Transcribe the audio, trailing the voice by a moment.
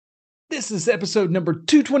This is episode number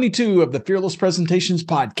 222 of the Fearless Presentations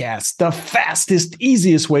Podcast, the fastest,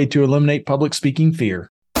 easiest way to eliminate public speaking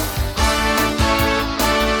fear. Want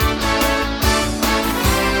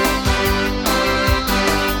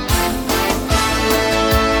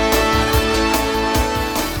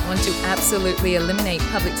to absolutely eliminate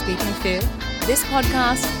public speaking fear? This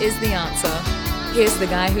podcast is the answer. Here's the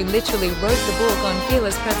guy who literally wrote the book on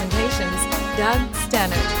Fearless Presentations, Doug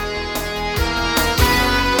Stannard.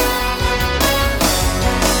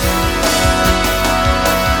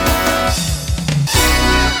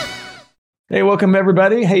 Hey, welcome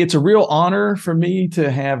everybody. Hey, it's a real honor for me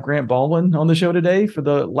to have Grant Baldwin on the show today for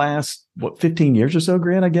the last, 15 years or so,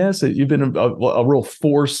 Grant, I guess. You've been a real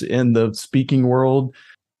force in the speaking world.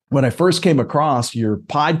 When I first came across your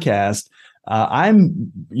podcast,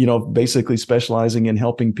 I'm, basically specializing in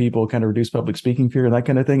helping people kind of reduce public speaking fear and that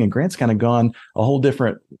kind of thing. And Grant's kind of gone a whole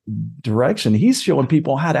different direction. He's showing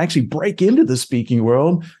people how to actually break into the speaking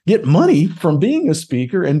world, get money from being a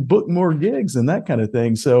speaker, and book more gigs and that kind of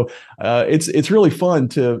thing. So it's really fun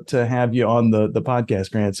to have you on the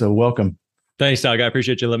podcast, Grant. So welcome. Thanks, Doug. I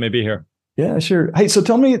appreciate you letting me be here. Yeah, sure. Hey, so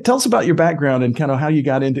tell us about your background and kind of how you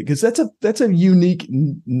got into it, because that's a unique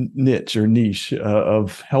niche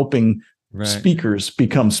of helping speakers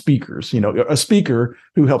become speakers. A speaker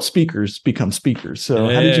who helps speakers become speakers. So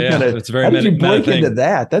how did you break into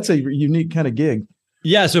that? That's a unique kind of gig.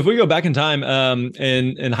 Yeah. So if we go back in time,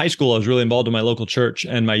 in high school, I was really involved in my local church,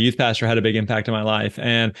 and my youth pastor had a big impact in my life.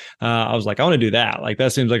 And I was like, I want to do that. Like,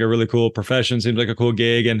 that seems like a really cool profession, seems like a cool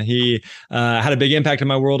gig. And he had a big impact in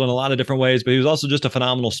my world in a lot of different ways, but he was also just a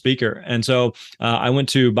phenomenal speaker. And so I went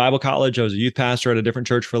to Bible college. I was a youth pastor at a different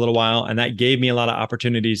church for a little while, and that gave me a lot of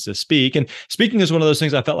opportunities to speak. And speaking is one of those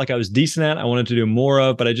things I felt like I was decent at. I wanted to do more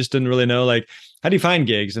of, but I just didn't really know, like, how do you find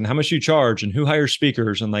gigs and how much you charge and who hires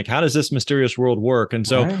speakers and like, how does this mysterious world work? And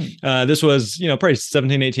so this was, probably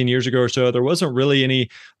 17, 18 years ago or so. There wasn't really any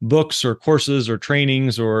books or courses or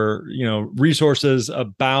trainings or, resources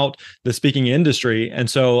about the speaking industry. And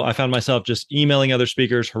so I found myself just emailing other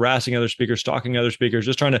speakers, harassing other speakers, stalking other speakers,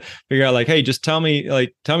 just trying to figure out like, hey, just tell me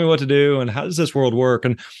what to do and how does this world work?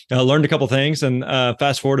 And I learned a couple of things, and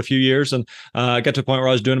fast forward a few years, and I got to a point where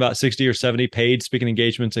I was doing about 60 or 70 paid speaking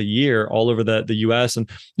engagements a year all over the US. And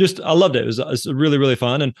just, I loved it. It was really, really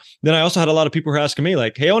fun. And then I also had a lot of people who were asking me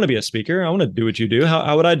like, hey, I want to be a speaker. I want to do what you do.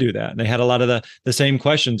 How would I do that? And they had a lot of the same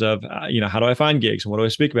questions of, how do I find gigs? And what do I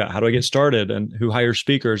speak about? How do I get started? And who hires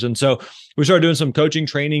speakers? And so we started doing some coaching,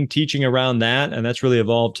 training, teaching around that. And that's really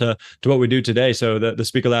evolved to what we do today. So the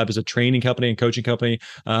Speaker Lab is a training company and coaching company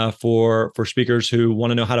for speakers who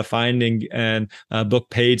want to know how to find and book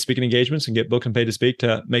paid speaking engagements and get booked and paid to speak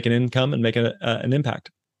to make an income and make an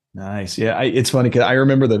impact. Nice. Yeah. It's funny because I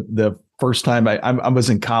remember the first time I was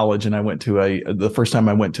in college, and I went to the first time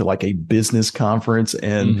I went to like a business conference,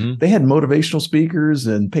 and they had motivational speakers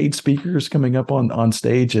and paid speakers coming up on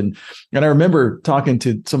stage. And I remember talking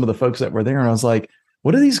to some of the folks that were there, and I was like,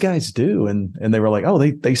 what do these guys do? And they were like, oh,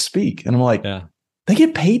 they speak. And I'm like, yeah. They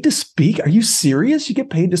get paid to speak? Are you serious? You get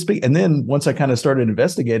paid to speak? And then once I kind of started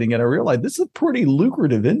investigating it, I realized this is a pretty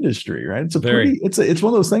lucrative industry, right? It's it's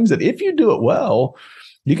one of those things that if you do it well,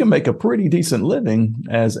 you can make a pretty decent living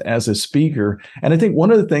as a speaker. And I think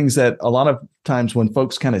one of the things that a lot of times when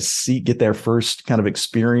folks kind of get their first kind of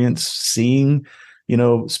experience seeing,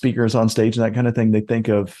 speakers on stage and that kind of thing, they think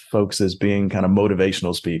of folks as being kind of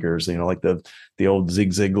motivational speakers, like the old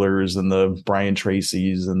Zig Ziglars and the Brian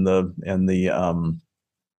Tracy's and the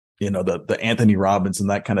Anthony Robbins and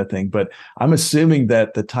that kind of thing. But I'm assuming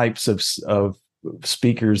that the types of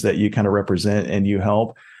speakers that you kind of represent and you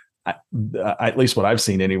help, at least what I've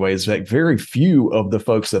seen anyway, is like very few of the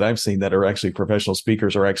folks that I've seen that are actually professional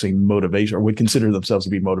speakers are actually motivation or would consider themselves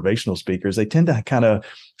to be motivational speakers. They tend to kind of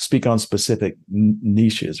speak on specific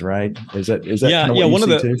niches, right? Is that kind of what you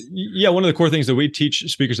see too? One of the core things that we teach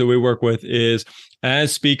speakers that we work with is,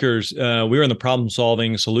 as speakers, we're in the problem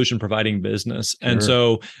solving, solution providing business. And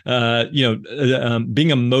so,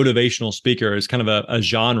 being a motivational speaker is kind of a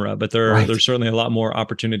genre, but there's certainly a lot more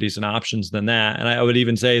opportunities and options than that. And I would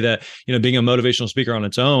even say that, being a motivational speaker on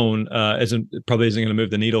its own isn't going to move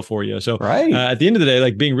the needle for you. So at the end of the day,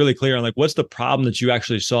 like being really clear on like, what's the problem that you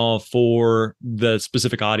actually solve for the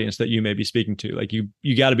specific audience that you may be speaking to? Like you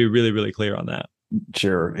got to be really, really clear on that.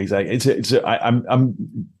 Sure. Exactly. I'm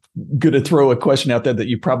going to throw a question out there that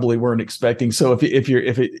you probably weren't expecting. So if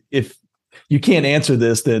you can't answer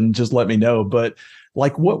this, then just let me know. But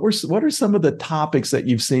like, what are some of the topics that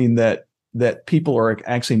you've seen that people are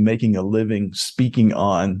actually making a living speaking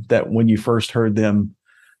on, that when you first heard them,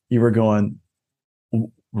 you were going,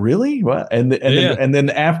 Really? Well, and then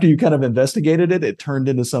after you kind of investigated it, it turned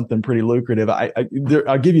into something pretty lucrative.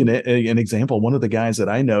 I'll give you an example. One of the guys that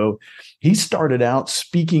I know, he started out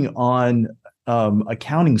speaking on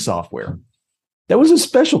accounting software. That was his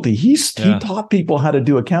specialty. He taught people how to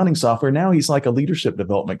do accounting software. Now he's like a leadership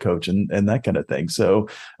development coach and that kind of thing. So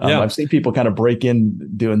I've seen people kind of break in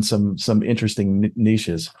doing some interesting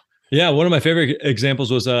niches. Yeah, one of my favorite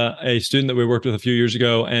examples was a student that we worked with a few years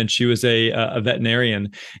ago, and she was a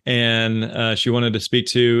veterinarian, and she wanted to speak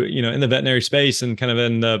to, in the veterinary space and kind of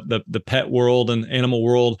in the pet world and animal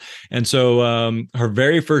world. And so her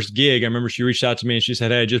very first gig, I remember she reached out to me and she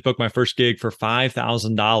said, "Hey, I just booked my first gig for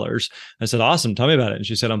 $5,000. I said, "Awesome, tell me about it." And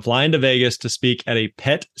she said, "I'm flying to Vegas to speak at a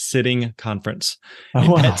pet sitting conference."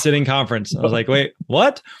 Pet sitting conference. I was like, "Wait,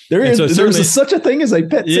 what?" There's such a thing as a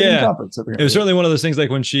pet sitting conference. It was certainly one of those things, like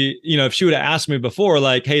when she, if she would have asked me before,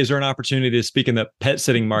 like, "Hey, is there an opportunity to speak in the pet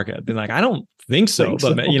sitting market?" I'd been like, "I don't think so,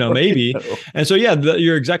 but maybe." And so,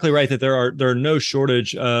 you're exactly right that there are no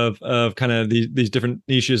shortage of kind of these different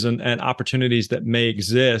niches and opportunities that may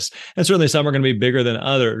exist. And certainly some are going to be bigger than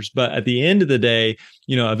others. But at the end of the day,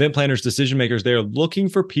 event planners, decision makers, they're looking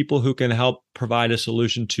for people who can help provide a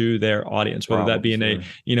solution to their audience, whether that be in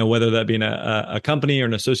a company or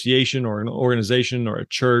an association or an organization or a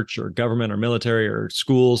church or government or military or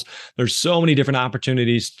schools. There's so many different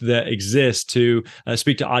opportunities that exist to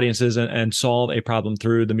speak to audiences and solve a problem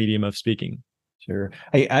through the medium of speaking. Sure.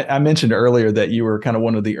 Hey, I mentioned earlier that you were kind of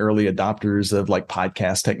one of the early adopters of like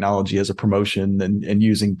podcast technology as a promotion and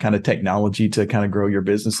using kind of technology to kind of grow your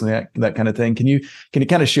business and that kind of thing. Can you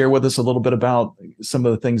kind of share with us a little bit about some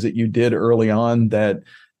of the things that you did early on that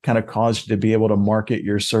kind of caused you to be able to market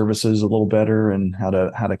your services a little better, and how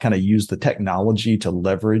to kind of use the technology to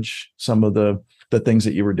leverage some of the things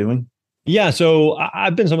that you were doing? Yeah. So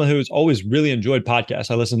I've been someone who's always really enjoyed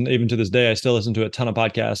podcasts. I listen, even to this day, I still listen to a ton of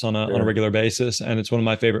podcasts on a regular basis. And it's one of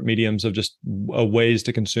my favorite mediums of just ways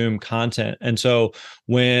to consume content. And so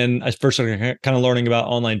when I first started kind of learning about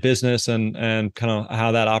online business and kind of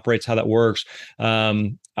how that operates, how that works,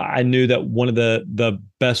 I knew that one of the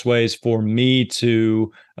best ways for me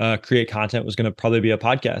to create content was going to probably be a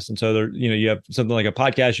podcast. And so there, you have something like a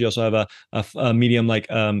podcast. You also have a medium like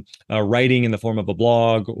writing in the form of a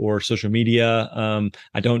blog or social media.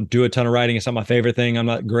 I don't do a ton of writing. It's not my favorite thing. I'm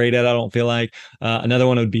not great at it, I don't feel like. Another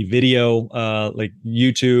one would be video, like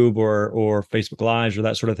YouTube or Facebook Lives or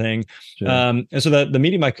that sort of thing. Sure. And so the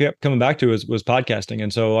medium I kept coming back to was podcasting.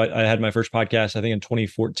 And so I had my first podcast, I think in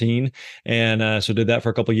 2014. And so did that for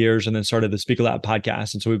a couple of years, and then started the Speak Aloud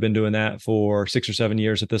podcast. And so we've been doing that for 6 or 7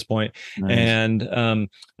 years at this point. Nice. And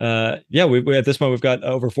we at this point, we've got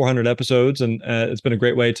over 400 episodes, and it's been a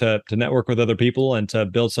great way to network with other people and to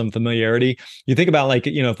build some familiarity. You think about like,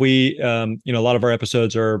 if we, a lot of our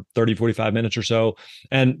episodes are 30, 45 minutes or so,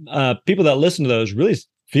 and people that listen to those really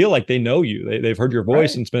feel like they know you. They've heard your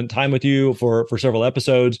voice and spent time with you for several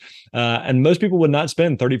episodes. And most people would not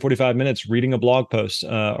spend 30, 45 minutes reading a blog post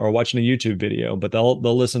or watching a YouTube video, but they'll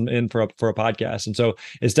listen in for a podcast. And so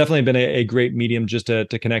it's definitely been a great medium just to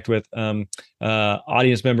connect with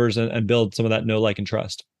audience members and build some of that know, like, and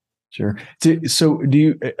trust. Sure. So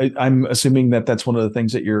I'm assuming that that's one of the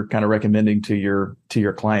things that you're kind of recommending to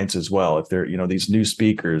your clients as well. If they're, these new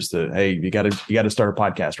speakers that, hey, you got to start a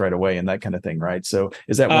podcast right away and that kind of thing. Right. So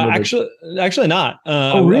is that one of actually not.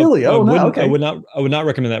 Oh, really? Okay. I would not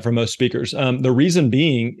recommend that for most speakers. The reason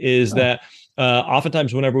being is that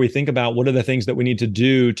oftentimes whenever we think about what are the things that we need to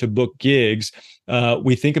do to book gigs,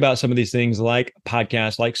 we think about some of these things like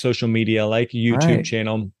podcasts, like social media, like YouTube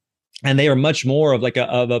channel. And they are much more of like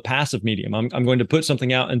a passive medium. I'm going to put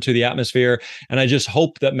something out into the atmosphere, and I just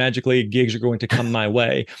hope that magically gigs are going to come my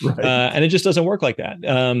way. And it just doesn't work like that.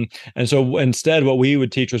 And so instead, what we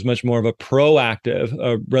would teach was much more of a proactive,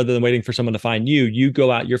 rather than waiting for someone to find you. You go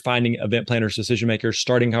out, you're finding event planners, decision makers,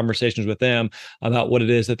 starting conversations with them about what it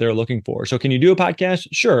is that they're looking for. So can you do a podcast?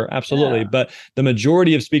 Sure, absolutely. Yeah. But the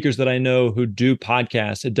majority of speakers that I know who do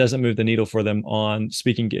podcasts, it doesn't move the needle for them on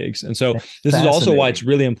speaking gigs. And so this is also why it's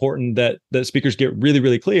really important that speakers get really,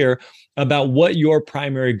 really clear about what your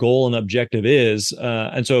primary goal and objective is.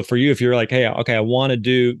 And so for you, if you're like, hey, okay, I want to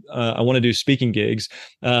do speaking gigs,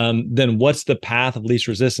 then what's the path of least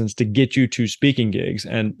resistance to get you to speaking gigs?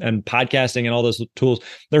 And podcasting and all those tools,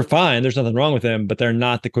 they're fine. There's nothing wrong with them, but they're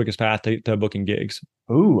not the quickest path to booking gigs.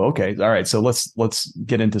 Ooh, okay. All right. So let's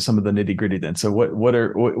get into some of the nitty gritty then. So what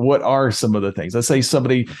are some of the things? Let's say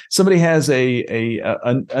somebody has a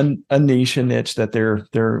niche, a niche that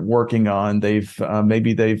they're working working on.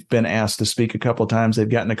 Maybe they've been asked to speak a couple of times. They've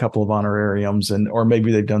gotten a couple of honorariums, or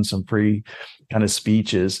maybe they've done some free kind of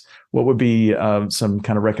speeches. What would be some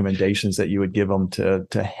kind of recommendations that you would give them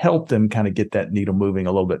to help them kind of get that needle moving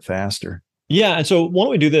a little bit faster? Yeah. And so why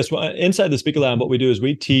don't we do this? Inside the Speaker Lab, what we do is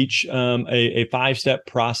we teach a 5-step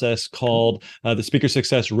process called the Speaker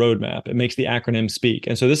Success Roadmap. It makes the acronym SPEAK.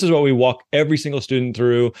 And so this is what we walk every single student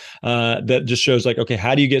through that just shows like, okay,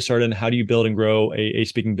 how do you get started and how do you build and grow a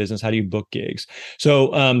speaking business? How do you book gigs? So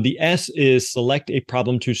the S is select a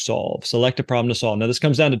problem to solve. Select a problem to solve. Now, this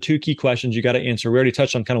comes down to 2 key questions you got to answer. We already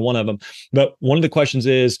touched on kind of one of them, but one of the questions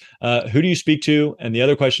is, who do you speak to? And the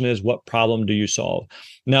other question is, what problem do you solve?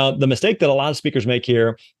 Now, the mistake that a lot of speakers make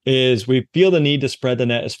here is we feel the need to spread the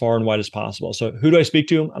net as far and wide as possible. So who do I speak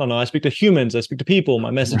to? I don't know. I speak to humans. I speak to people.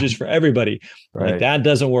 My message is for everybody. Right. Like that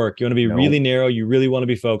doesn't work. You want to be really narrow. You really want to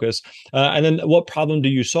be focused. And then what problem do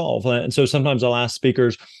you solve? And so sometimes I'll ask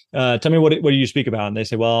speakers, tell me what do you speak about? And they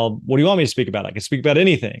say, well, what do you want me to speak about? I can speak about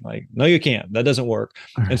anything. Like, no, you can't. That doesn't work.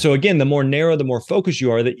 And so again, the more narrow, the more focused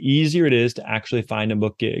you are, the easier it is to actually find and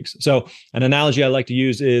book gigs. So an analogy I like to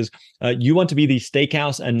use is you want to be the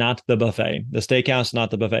steakhouse and not the buffet. The steakhouse, not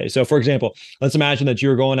the buffet. So for example, let's imagine that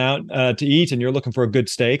you're going out to eat and you're looking for a good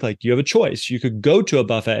steak. Like you have a choice. You could go to a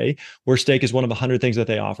buffet where steak is one of 100 things that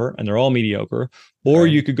they offer and they're all mediocre. Or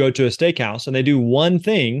you could go to a steakhouse and they do one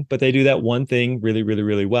thing, but they do that one thing really, really,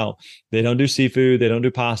 really well. They don't do seafood. They don't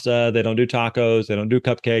do pasta. They don't do tacos. They don't do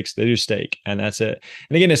cupcakes. They do steak. And that's it.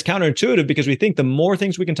 And again, it's counterintuitive because we think the more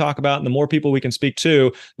things we can talk about and the more people we can speak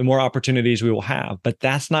to, the more opportunities we will have. But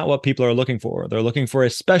that's not what people are looking for. They're looking for a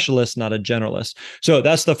specialist, not a generalist. So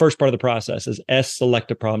that's the first part of the process is S,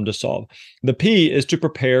 select a problem to solve. The P is to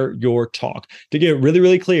prepare your talk, to get really,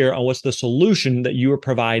 really clear on what's the solution that you are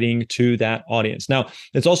providing to that audience. Now,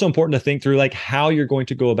 it's also important to think through like how you're going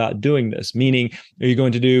to go about doing this, meaning are you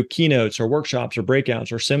going to do keynotes or workshops or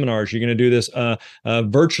breakouts or seminars? You're going to do this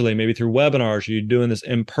virtually, maybe through webinars. You're doing this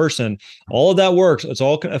in person. All of that works. It's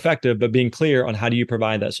all effective, but being clear on how do you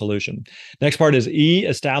provide that solution. Next part is E,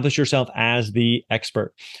 establish yourself as the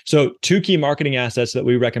expert. So 2 key marketing assets that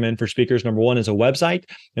we recommend for speakers. Number 1 is a website,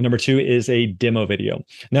 and number 2 is a demo video.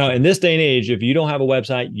 Now, in this day and age, if you don't have a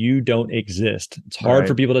website, you don't exist. It's hard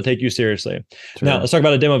for people to take you seriously. Sure. Now, let's talk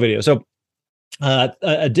about a demo video. So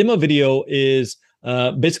a demo video is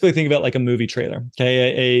basically think about like a movie trailer.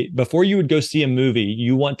 Okay. Before you would go see a movie,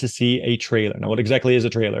 you want to see a trailer. Now, what exactly is a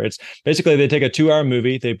trailer? It's basically they take a 2-hour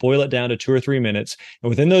movie, they boil it down to 2 or 3 minutes. And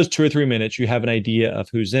within those 2 or 3 minutes, you have an idea of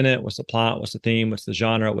who's in it, what's the plot, what's the theme, what's the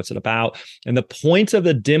genre, what's it about. And the point of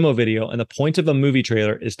the demo video and the point of a movie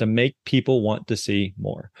trailer is to make people want to see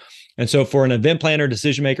more. And so for an event planner,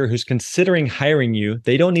 decision maker who's considering hiring you,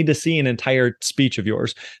 they don't need to see an entire speech of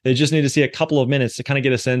yours. They just need to see a couple of minutes to kind of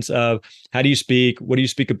get a sense of how do you speak? What do you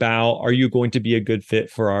speak about? Are you going to be a good fit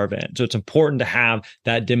for our event? So it's important to have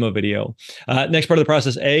that demo video. Next part of the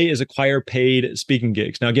process, A, is acquire paid speaking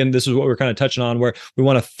gigs. Now, again, this is what we're kind of touching on where we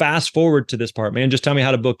want to fast forward to this part, man, just tell me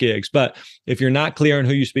how to book gigs. But if you're not clear on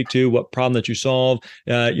who you speak to, what problem that you solve,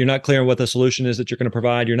 you're not clear on what the solution is that you're going to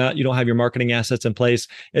provide, you don't have your marketing assets in place,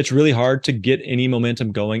 it's really hard to get any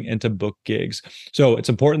momentum going and to book gigs. So it's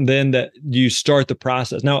important then that you start the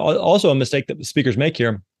process. Now, also a mistake that speakers make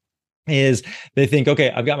here is they think, okay,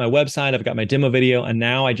 I've got my website, I've got my demo video, and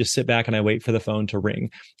now I just sit back and I wait for the phone to ring,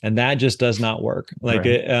 and that just does not work. Like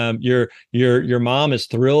your mom is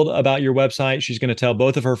thrilled about your website; she's going to tell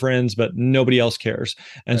both of her friends, but nobody else cares.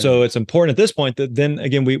 And so it's important at this point that then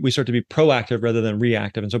again we start to be proactive rather than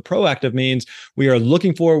reactive. And so proactive means we are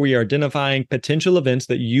identifying potential events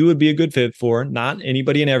that you would be a good fit for, not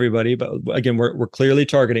anybody and everybody, but again we're clearly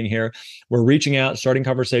targeting here. We're reaching out, starting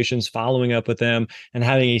conversations, following up with them, and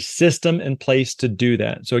having a system in place to do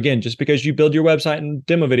that. So again, just because you build your website and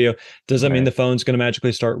demo video doesn't mean the phone's going to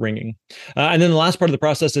magically start ringing. And then the last part of the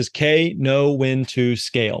process is K, know when to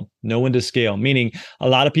scale. Know when to scale, meaning a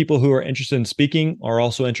lot of people who are interested in speaking are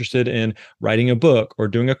also interested in writing a book or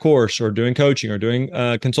doing a course or doing coaching or doing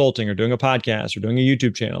consulting or doing a podcast or doing a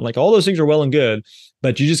YouTube channel. Like all those things are well and good,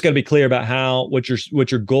 but you just got to be clear about what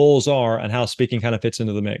your goals are and how speaking kind of fits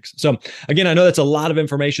into the mix. So again, I know that's a lot of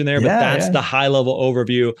information there, but that's the high level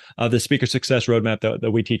overview of the Speaker Success Roadmap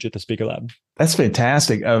that we teach at the Speaker Lab. That's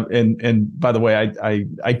fantastic. And by the way,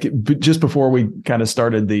 I just before we kind of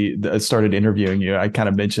started started interviewing you, I kind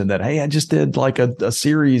of mentioned that, hey, I just did like a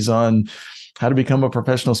series on how to become a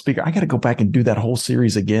professional speaker. I got to go back and do that whole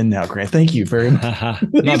series again now, Grant. Thank you very much.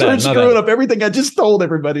 He's screwing up everything I just told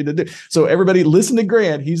everybody to do. So everybody listen to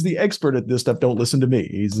Grant. He's the expert at this stuff. Don't listen to me.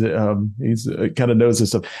 He's kind of knows this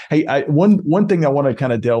stuff. Hey, one thing I want to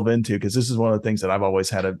kind of delve into, because this is one of the things that I've always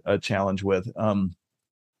had a challenge with.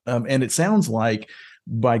 And it sounds like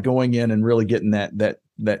by going in and really getting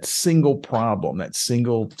that single problem, that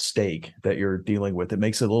single stake that you're dealing with, it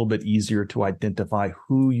makes it a little bit easier to identify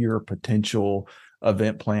who your potential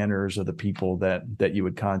event planners or the people that you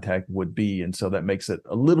would contact would be. And so that makes it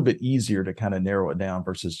a little bit easier to kind of narrow it down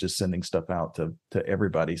versus just sending stuff out to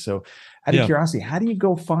everybody. So out of curiosity, how do you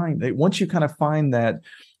go find, once you kind of find that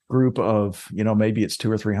group of, maybe it's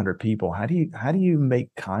 200 or 300 people, how do you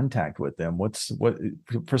make contact with them? What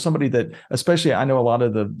for somebody that, especially, I know a lot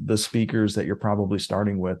of the speakers that you're probably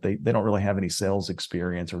starting with, they don't really have any sales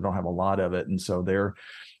experience or don't have a lot of it. And so they're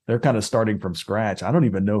kind of starting from scratch. I don't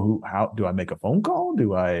even know how do I make a phone call?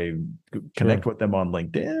 Do I connect with them on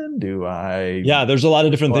LinkedIn? There's a lot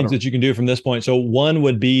of different things that you can do from this point. So one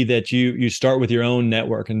would be that you start with your own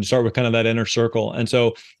network and start with kind of that inner circle. And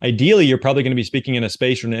so ideally, you're probably going to be speaking in a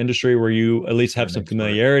space or an industry where you at least have some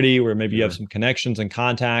familiarity, where maybe you have some connections and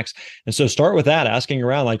contacts. And so start with that, asking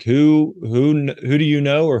around, like who do you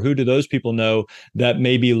know, or who do those people know that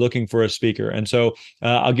may be looking for a speaker? And so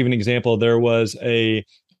I'll give you an example. There was a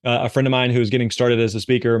friend of mine who was getting started as a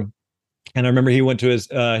speaker. And I remember he went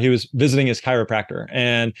to he was visiting his chiropractor,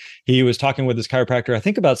 and he was talking with his chiropractor, I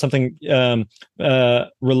think about something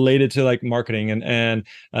related to like marketing. And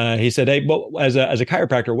he said, "Hey, well, as a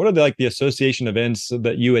chiropractor, what are the association events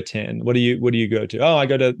that you attend? What do you go to?" "Oh, I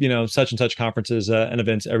go to, such and such conferences and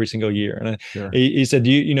events every single year." And he said,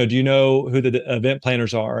 do you know who the event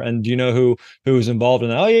planners are? And do you know who's involved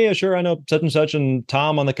in that? "Oh, yeah, sure. I know such and such and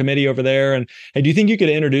Tom on the committee over there. And hey, do you think you could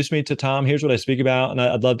introduce me to Tom? Here's what I speak about. And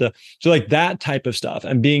I'd love to." So like that type of stuff,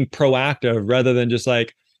 and being proactive rather than just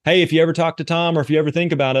like, "Hey, if you ever talk to Tom, or if you ever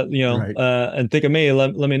think about it, and think of me,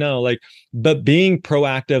 let me know." But being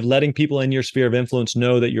proactive, letting people in your sphere of influence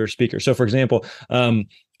know that you're a speaker. So for example,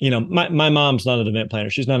 my mom's not an event planner.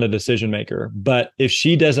 She's not a decision maker. But if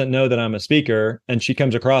she doesn't know that I'm a speaker and she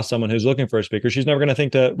comes across someone who's looking for a speaker, she's never going to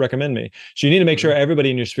think to recommend me. So you need to make sure everybody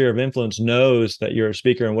in your sphere of influence knows that you're a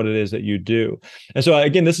speaker and what it is that you do. And so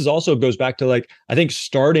again, this also goes back to I think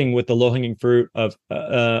starting with the low-hanging fruit of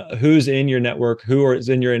who's in your network, who is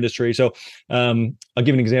in your industry. So I'll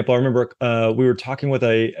give an example. I remember we were talking with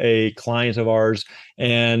a client of ours,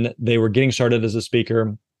 and they were getting started as a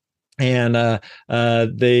speaker. And I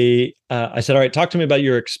said, "All right, talk to me about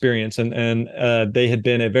your experience." And they had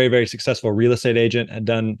been a very, very successful real estate agent, had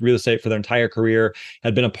done real estate for their entire career,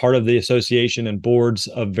 had been a part of the association and boards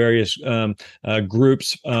of various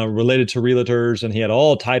groups related to realtors. And he had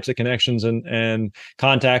all types of connections and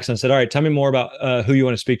contacts. And I said, "All right, tell me more about who you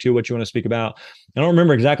want to speak to, what you want to speak about." I don't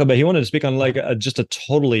remember exactly, but he wanted to speak on just a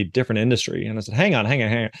totally different industry. And I said, hang on.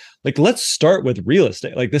 Let's start with real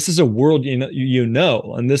estate. This is a world,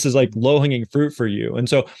 and this is low hanging fruit for you. And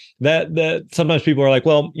so that sometimes people are like,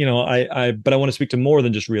 "Well, but I want to speak to more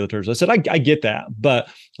than just realtors." I said, I get that, but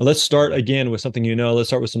let's start again with something, let's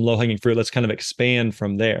start with some low hanging fruit. Let's kind of expand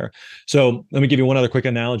from there. So let me give you one other quick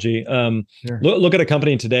analogy. Sure. Look at a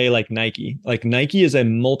company today like Nike. Nike is a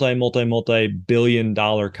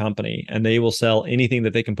multi-billion-dollar company, and they will sell anything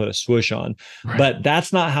that they can put a swoosh on. Right. But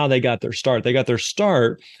that's not how they got their start. They got their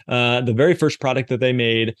start. The very first product that they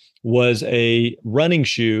made was a running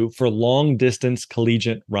shoe for long distance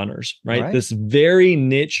collegiate runners, right? This very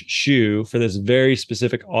niche shoe for this very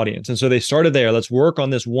specific audience. And so they started there. Let's work on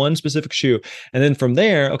this one specific shoe. And then from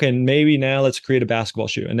there, okay, maybe now let's create a basketball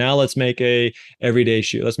shoe. And now let's make a everyday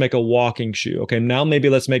shoe. Let's make a walking shoe. Okay, now maybe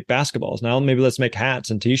let's make basketballs. Now maybe let's make hats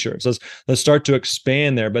and t-shirts. Let's start to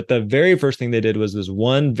expand there. But the very first thing they did was this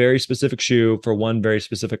one very specific shoe for one very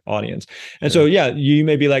specific audience. And so, yeah, you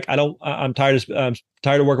may be like, I'm tired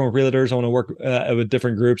of working with realtors. I want to work with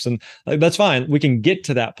different groups, and that's fine. We can get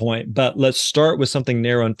to that point, but let's start with something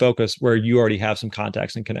narrow and focused where you already have some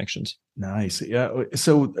contacts and connections. Nice. Yeah.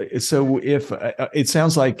 So if it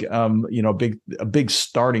sounds like, a big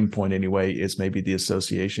starting point anyway is maybe the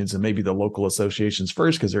associations and maybe the local associations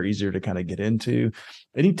first, because they're easier to kind of get into.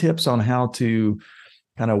 Any tips on how to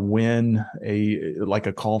kind of win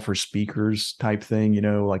a call for speakers type thing? I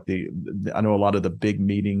know a lot of the big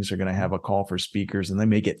meetings are going to have a call for speakers, and they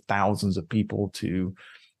may get thousands of people to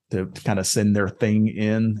kind of send their thing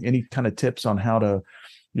in. Any kind of tips on how to,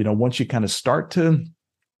 once you kind of start to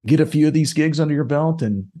get a few of these gigs under your belt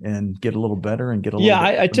and get a little better and get a little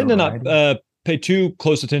I tend to not pay too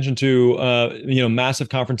close attention to massive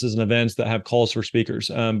conferences and events that have calls for speakers,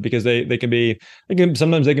 because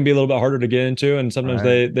sometimes they can be a little bit harder to get into, and sometimes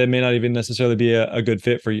they may not even necessarily be a good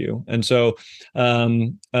fit for you. And so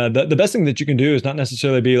the best thing that you can do is not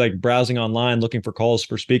necessarily be like browsing online looking for calls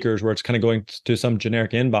for speakers where it's kind of going to some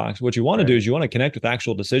generic inbox. What you want to do is you want to connect with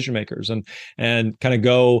actual decision makers and kind of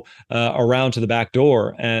go around to the back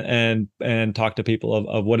door and talk to people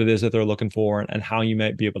of what it is that they're looking for and how you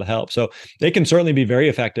might be able to help. So they can certainly be very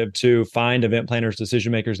effective to find event planners,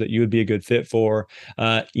 decision makers that you would be a good fit for.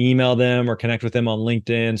 Email them or connect with them on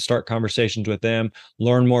LinkedIn, start conversations with them,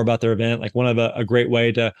 learn more about their event. Like one of a great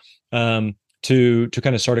way to kind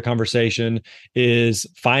of start a conversation is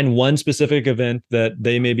find one specific event that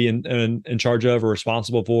they may be in charge of or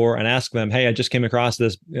responsible for, and ask them, hey, I just came across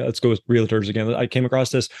this. Let's go with realtors again. I came across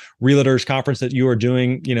this realtors conference that you are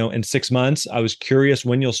doing, in 6 months. I was curious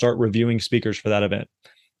when you'll start reviewing speakers for that event.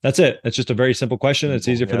 That's it. It's just a very simple question. It's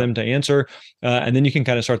easier for them to answer. And then you can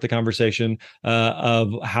kind of start the conversation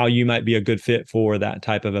of how you might be a good fit for that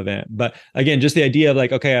type of event. But again, just the idea of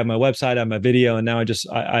like, okay, I have my website, I have my video, and now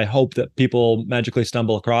I hope that people magically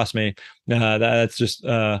stumble across me. That's just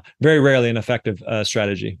very rarely an effective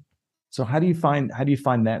strategy. So how do you find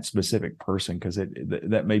that specific person? Because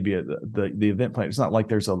that may be the event planner. It's not like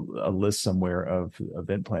there's a list somewhere of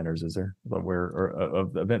event planners, is there? Or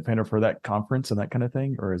of event planner for that conference and that kind of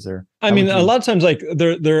thing, or is there? I mean, a lot of times, like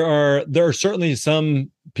there are certainly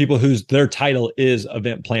some people whose their title is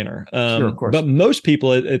event planner. Sure, of course. But most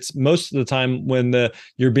people, it's most of the time when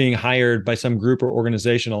you're being hired by some group or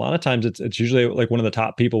organization, a lot of times it's usually like one of the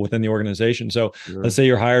top people within the organization. So let's say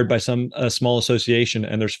you're hired by a small association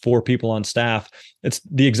and there's 4 people on staff. It's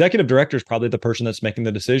the executive director is probably the person that's making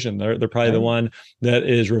the decision. They're probably the one that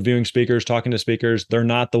is reviewing speakers, talking to speakers. They're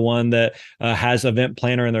not the one that has event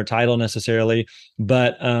planner in their title necessarily.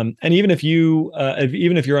 But and even if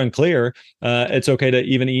you're unclear, it's okay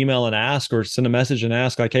to even email and ask, or send a message and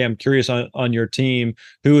ask, like, hey, I'm curious on your team,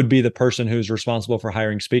 who would be the person who's responsible for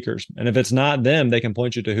hiring speakers? And if it's not them, they can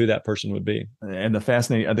point you to who that person would be. And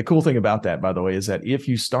the cool thing about that, by the way, is that if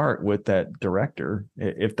you start with that director,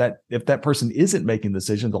 if that person isn't making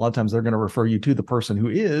decisions, a lot of times they're going to refer you to the person who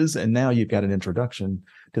is, and now you've got an introduction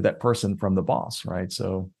to that person from the boss, right?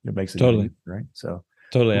 So it makes it totally easy, right. So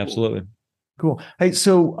totally, cool. Absolutely. Cool. Hey,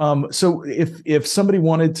 so if somebody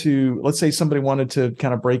wanted to, let's say somebody wanted to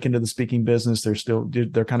kind of break into the speaking business,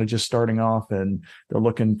 they're kind of just starting off and they're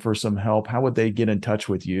looking for some help, how would they get in touch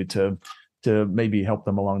with you to maybe help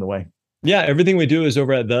them along the way? Yeah, everything we do is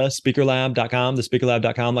over at thespeakerlab.com,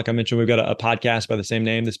 thespeakerlab.com. Like I mentioned, we've got a podcast by the same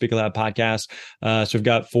name, the Speaker Lab Podcast. So we've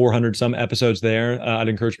got 400 some episodes there. I'd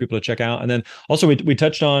encourage people to check out. And then also we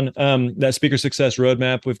touched on that speaker success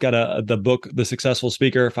roadmap. We've got the book, The Successful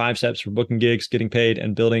Speaker, 5 Steps for Booking Gigs, Getting Paid,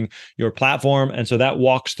 and Building Your Platform. And so that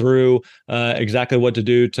walks through exactly what to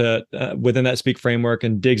do to within that Speak framework,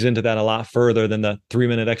 and digs into that a lot further than the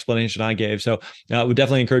 3-minute explanation I gave. So we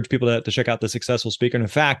definitely encourage people to check out The Successful Speaker. And in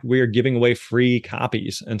fact, we are giving away free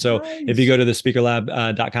copies. And so if you go to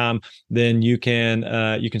thespeakerlab.com, then you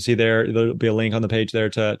can see there'll be a link on the page there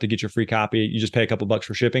to get your free copy. You just pay a couple bucks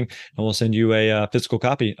for shipping, and we'll send you a physical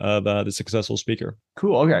copy of The Successful Speaker.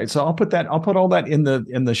 Cool. Okay. So I'll put all that in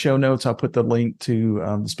the show notes. I'll put the link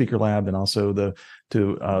to the Speaker Lab, and also the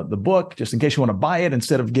book, just in case you want to buy it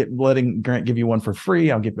instead of letting Grant give you one for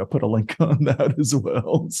free. I'll put a link on that as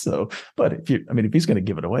well. So, but if he's going to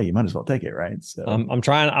give it away, you might as well take it, right? So I'm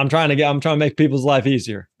trying to make people's life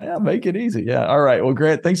easier. Yeah, make it easy. Yeah. All right. Well,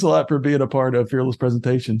 Grant, thanks a lot for being a part of Fearless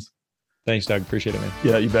Presentations. Thanks, Doug. Appreciate it, man.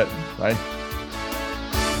 Yeah, you bet. Bye.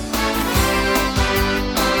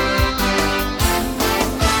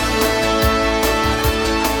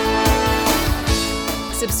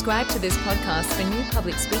 Subscribe to this podcast for new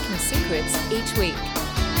public speaking secrets each week.